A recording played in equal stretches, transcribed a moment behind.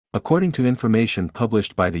According to information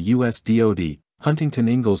published by the U.S. DoD, Huntington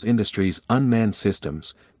Ingalls Industries Unmanned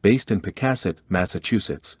Systems, based in Pecasset,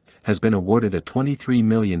 Massachusetts, has been awarded a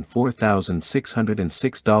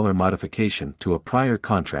 $23,004,606 modification to a prior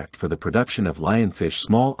contract for the production of Lionfish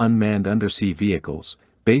small unmanned undersea vehicles,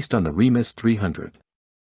 based on the REMUS 300.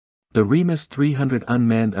 The REMUS 300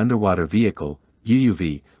 unmanned underwater vehicle,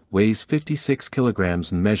 UUV, weighs 56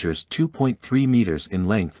 kilograms and measures 2.3 meters in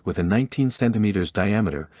length with a 19 centimeters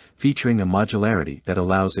diameter, featuring a modularity that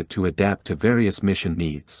allows it to adapt to various mission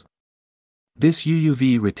needs. This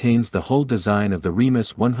UUV retains the hull design of the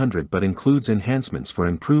REMUS 100 but includes enhancements for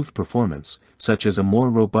improved performance, such as a more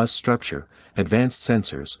robust structure, advanced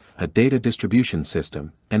sensors, a data distribution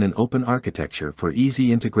system, and an open architecture for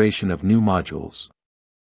easy integration of new modules.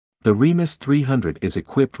 The REMUS 300 is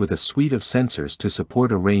equipped with a suite of sensors to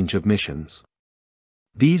support a range of missions.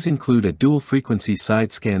 These include a dual-frequency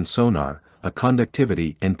side-scan sonar, a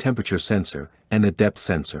conductivity and temperature sensor, and a depth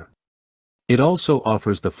sensor. It also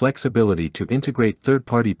offers the flexibility to integrate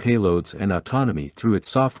third-party payloads and autonomy through its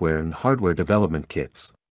software and hardware development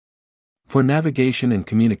kits. For navigation and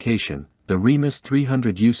communication, the REMUS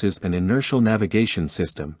 300 uses an inertial navigation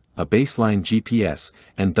system, a baseline GPS,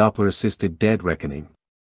 and Doppler-assisted dead reckoning.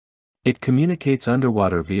 It communicates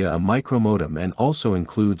underwater via a micromodem and also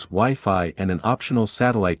includes Wi-Fi and an optional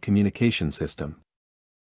satellite communication system.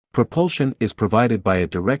 Propulsion is provided by a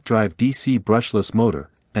direct-drive DC brushless motor,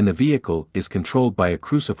 and the vehicle is controlled by a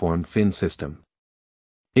cruciform fin system.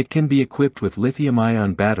 It can be equipped with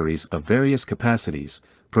lithium-ion batteries of various capacities,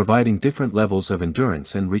 providing different levels of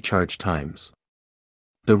endurance and recharge times.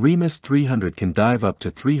 The REMUS 300 can dive up to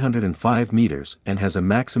 305 meters and has a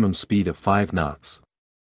maximum speed of 5 knots.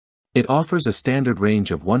 It offers a standard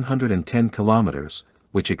range of 110 kilometers,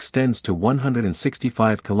 which extends to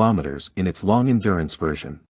 165 kilometers in its long-endurance version.